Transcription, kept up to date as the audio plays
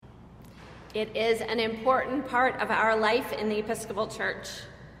It is an important part of our life in the Episcopal Church,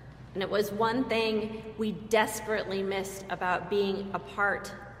 and it was one thing we desperately missed about being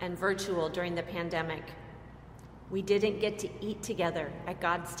apart and virtual during the pandemic. We didn't get to eat together at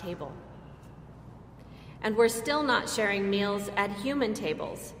God's table. And we're still not sharing meals at human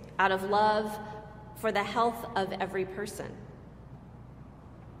tables out of love for the health of every person.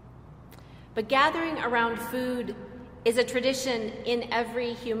 But gathering around food is a tradition in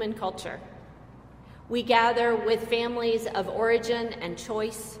every human culture. We gather with families of origin and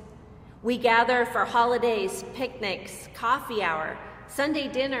choice. We gather for holidays, picnics, coffee hour, Sunday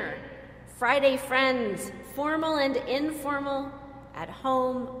dinner, Friday friends, formal and informal, at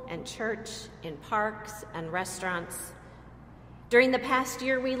home and church, in parks and restaurants. During the past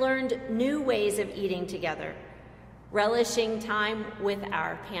year, we learned new ways of eating together, relishing time with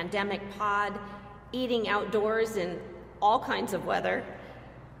our pandemic pod, eating outdoors in all kinds of weather,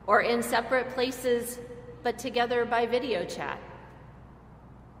 or in separate places, but together by video chat.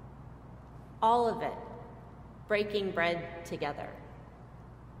 All of it, breaking bread together.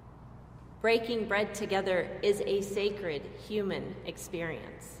 Breaking bread together is a sacred human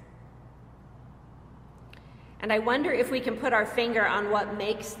experience. And I wonder if we can put our finger on what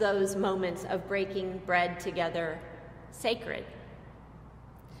makes those moments of breaking bread together sacred.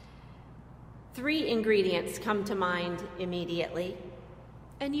 3 ingredients come to mind immediately,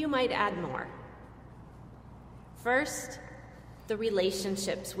 and you might add more. First, the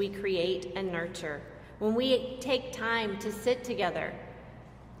relationships we create and nurture when we take time to sit together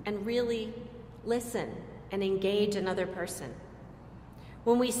and really listen and engage another person.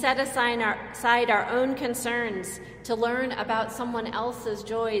 When we set aside our own concerns to learn about someone else's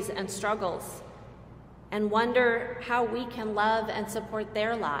joys and struggles and wonder how we can love and support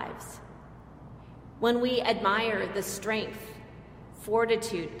their lives. When we admire the strength,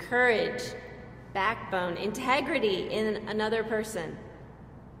 fortitude, courage, backbone, integrity in another person,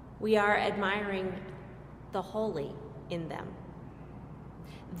 we are admiring the holy in them.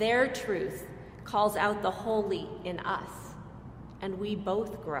 Their truth calls out the holy in us, and we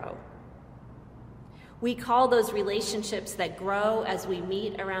both grow. We call those relationships that grow as we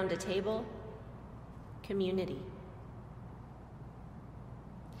meet around a table community.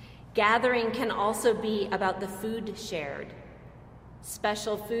 Gathering can also be about the food shared,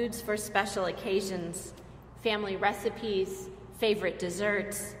 special foods for special occasions, family recipes, favorite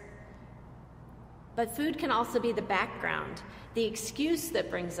desserts. But food can also be the background, the excuse that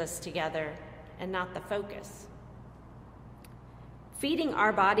brings us together, and not the focus. Feeding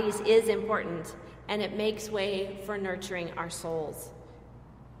our bodies is important, and it makes way for nurturing our souls.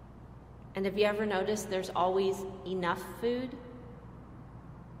 And have you ever noticed there's always enough food?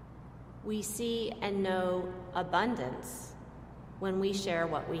 We see and know abundance when we share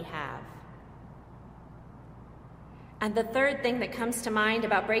what we have. And the third thing that comes to mind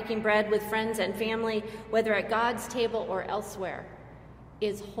about breaking bread with friends and family, whether at God's table or elsewhere,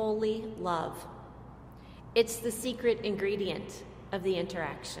 is holy love. It's the secret ingredient of the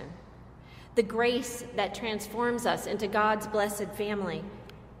interaction, the grace that transforms us into God's blessed family.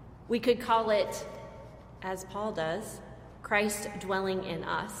 We could call it, as Paul does, Christ dwelling in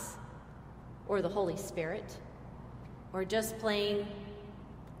us, or the Holy Spirit, or just plain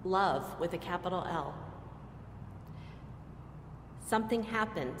love with a capital L. Something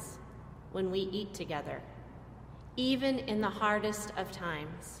happens when we eat together, even in the hardest of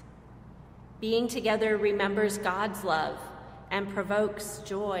times. Being together remembers God's love and provokes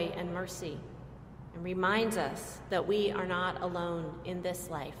joy and mercy, and reminds us that we are not alone in this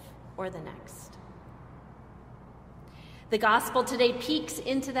life or the next. The gospel today peeks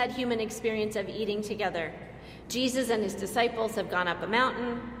into that human experience of eating together. Jesus and his disciples have gone up a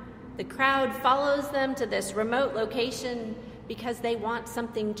mountain. The crowd follows them to this remote location because they want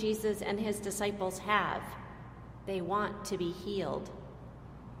something Jesus and his disciples have. They want to be healed.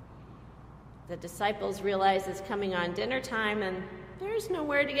 The disciples realize it's coming on dinner time and there's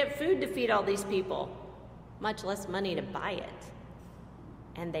nowhere to get food to feed all these people, much less money to buy it.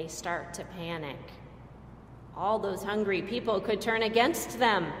 And they start to panic. All those hungry people could turn against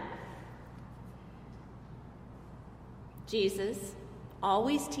them. Jesus,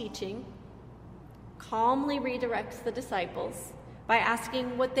 always teaching, calmly redirects the disciples by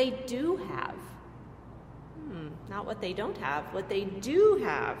asking what they do have. Not what they don't have, what they do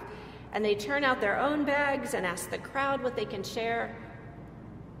have. And they turn out their own bags and ask the crowd what they can share.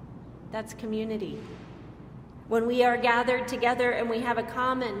 That's community. When we are gathered together and we have a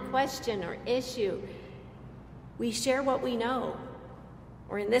common question or issue, we share what we know,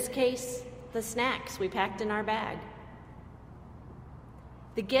 or in this case, the snacks we packed in our bag.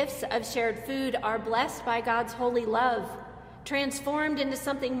 The gifts of shared food are blessed by God's holy love, transformed into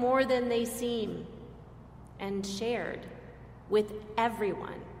something more than they seem, and shared with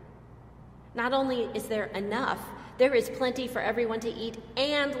everyone. Not only is there enough, there is plenty for everyone to eat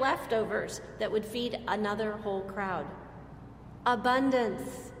and leftovers that would feed another whole crowd.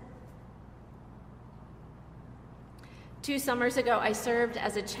 Abundance. 2 summers ago, I served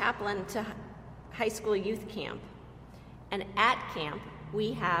as a chaplain to high school youth camp. And at camp,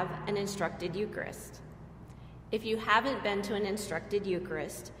 we have an instructed Eucharist. If you haven't been to an instructed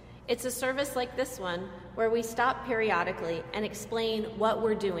Eucharist, it's a service like this one where we stop periodically and explain what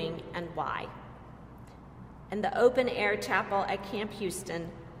we're doing and why. And the open-air chapel at Camp Houston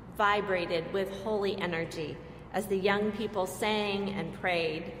vibrated with holy energy as the young people sang and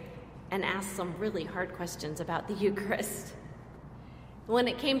prayed and asked some really hard questions about the Eucharist. When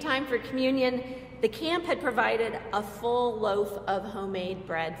it came time for communion, the camp had provided a full loaf of homemade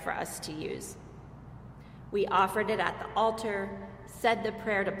bread for us to use. We offered it at the altar, said the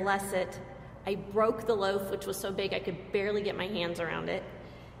prayer to bless it. I broke the loaf, which was so big I could barely get my hands around it,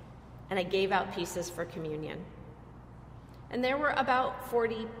 and I gave out pieces for communion. And there were about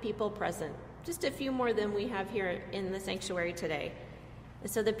 40 people present, just a few more than we have here in the sanctuary today. And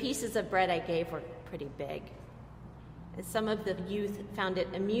so the pieces of bread I gave were pretty big. And some of the youth found it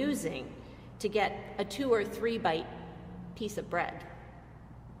amusing to get a 2 or 3 bite piece of bread.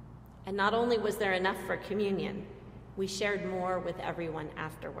 And not only was there enough for communion, we shared more with everyone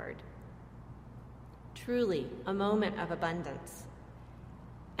afterward. Truly a moment of abundance,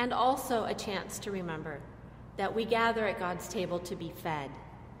 and also a chance to remember that we gather at God's table to be fed.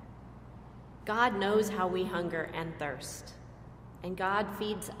 God knows how we hunger and thirst, and God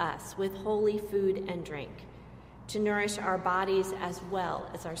feeds us with holy food and drink to nourish our bodies as well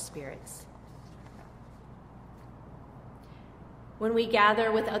as our spirits. When we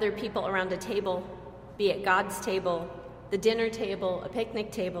gather with other people around a table, be it God's table, the dinner table, a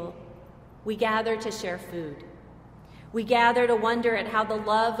picnic table, we gather to share food. We gather to wonder at how the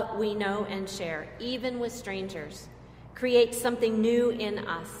love we know and share, even with strangers, creates something new in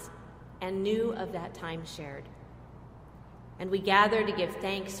us and new of that time shared. And we gather to give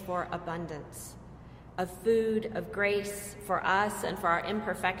thanks for abundance of food, of grace for us and for our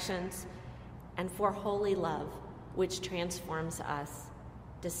imperfections, and for holy love, which transforms us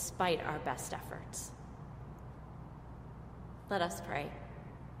despite our best efforts. Let us pray.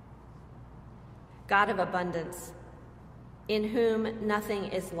 God of abundance, in whom nothing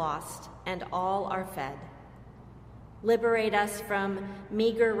is lost and all are fed, liberate us from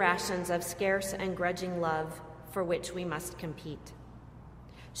meager rations of scarce and grudging love for which we must compete.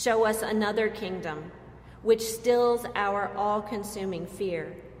 Show us another kingdom which stills our all-consuming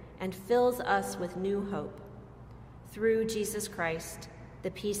fear and fills us with new hope. Through Jesus Christ, the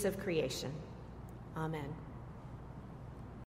peace of creation. Amen.